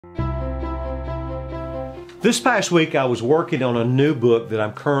This past week I was working on a new book that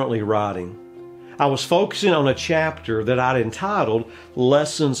I'm currently writing. I was focusing on a chapter that I'd entitled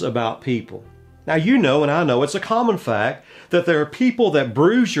Lessons About People. Now you know and I know it's a common fact that there are people that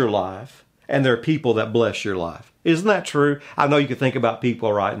bruise your life and there are people that bless your life. Isn't that true? I know you can think about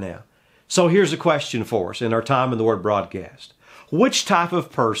people right now. So here's a question for us in our time in the Word broadcast. Which type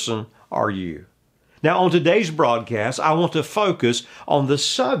of person are you? Now on today's broadcast, I want to focus on the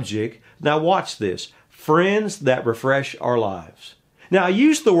subject. Now watch this. Friends that refresh our lives. Now I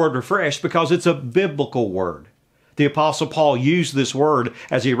use the word refresh because it's a biblical word. The Apostle Paul used this word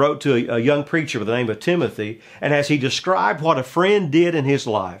as he wrote to a young preacher by the name of Timothy, and as he described what a friend did in his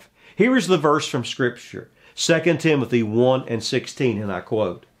life. Here is the verse from Scripture, 2 Timothy 1:16, and I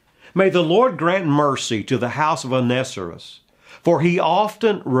quote, "May the Lord grant mercy to the house of Onesimus, for he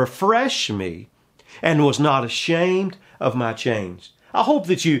often refreshed me and was not ashamed of my chains." I hope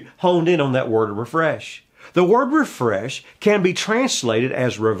that you honed in on that word refresh. The word refresh can be translated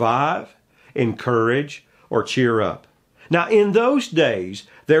as revive, encourage, or cheer up. Now, in those days,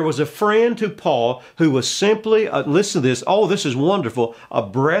 there was a friend to Paul who was simply, listen to this, oh, this is wonderful, a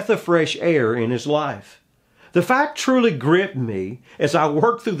breath of fresh air in his life. The fact truly gripped me as I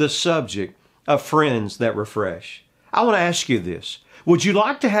worked through the subject of friends that refresh. I want to ask you this. Would you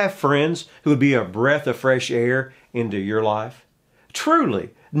like to have friends who would be a breath of fresh air into your life?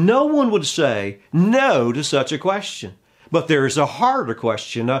 Truly, no one would say no to such a question. But there is a harder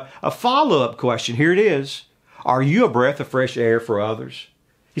question, a follow-up question. Here it is. Are you a breath of fresh air for others?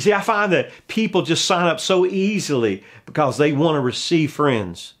 You see, I find that people just sign up so easily because they want to receive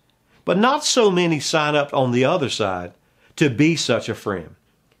friends. But not so many sign up on the other side to be such a friend.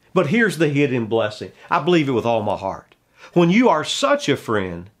 But here's the hidden blessing. I believe it with all my heart. When you are such a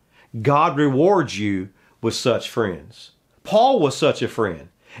friend, God rewards you with such friends. Paul was such a friend.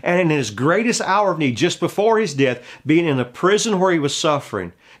 And in his greatest hour of need, just before his death, being in a prison where he was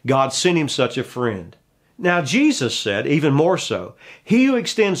suffering, God sent him such a friend. Now, Jesus said, even more so, he who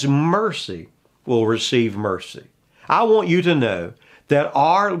extends mercy will receive mercy. I want you to know that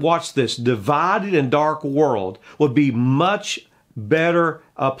our, watch this, divided and dark world would be much better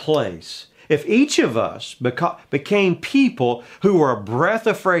a place if each of us became people who were a breath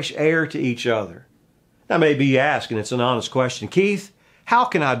of fresh air to each other. Now, maybe you ask, and it's an honest question, Keith, how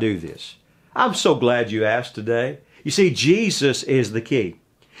can I do this? I'm so glad you asked today. You see, Jesus is the key.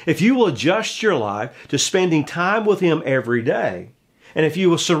 If you will adjust your life to spending time with Him every day, and if you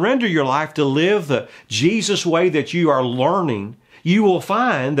will surrender your life to live the Jesus way that you are learning, you will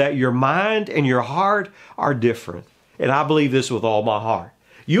find that your mind and your heart are different. And I believe this with all my heart.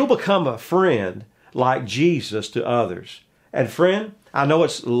 You'll become a friend like Jesus to others. And friend, I know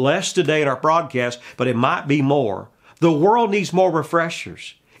it's less today in our broadcast, but it might be more. The world needs more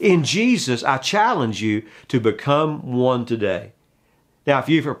refreshers. In Jesus, I challenge you to become one today. Now, if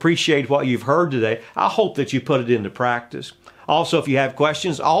you've appreciated what you've heard today, I hope that you put it into practice. Also, if you have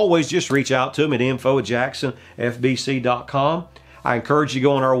questions, always just reach out to them at info@jacksonfbc.com. I encourage you to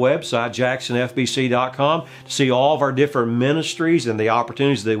go on our website, jacksonfbc.com, to see all of our different ministries and the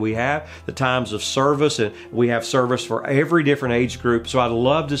opportunities that we have, the times of service, and we have service for every different age group. So I'd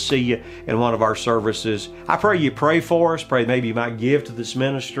love to see you in one of our services. I pray you pray for us. Pray maybe you might give to this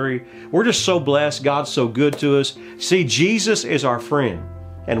ministry. We're just so blessed. God's so good to us. See, Jesus is our friend,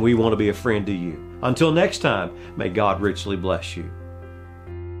 and we want to be a friend to you. Until next time, may God richly bless you.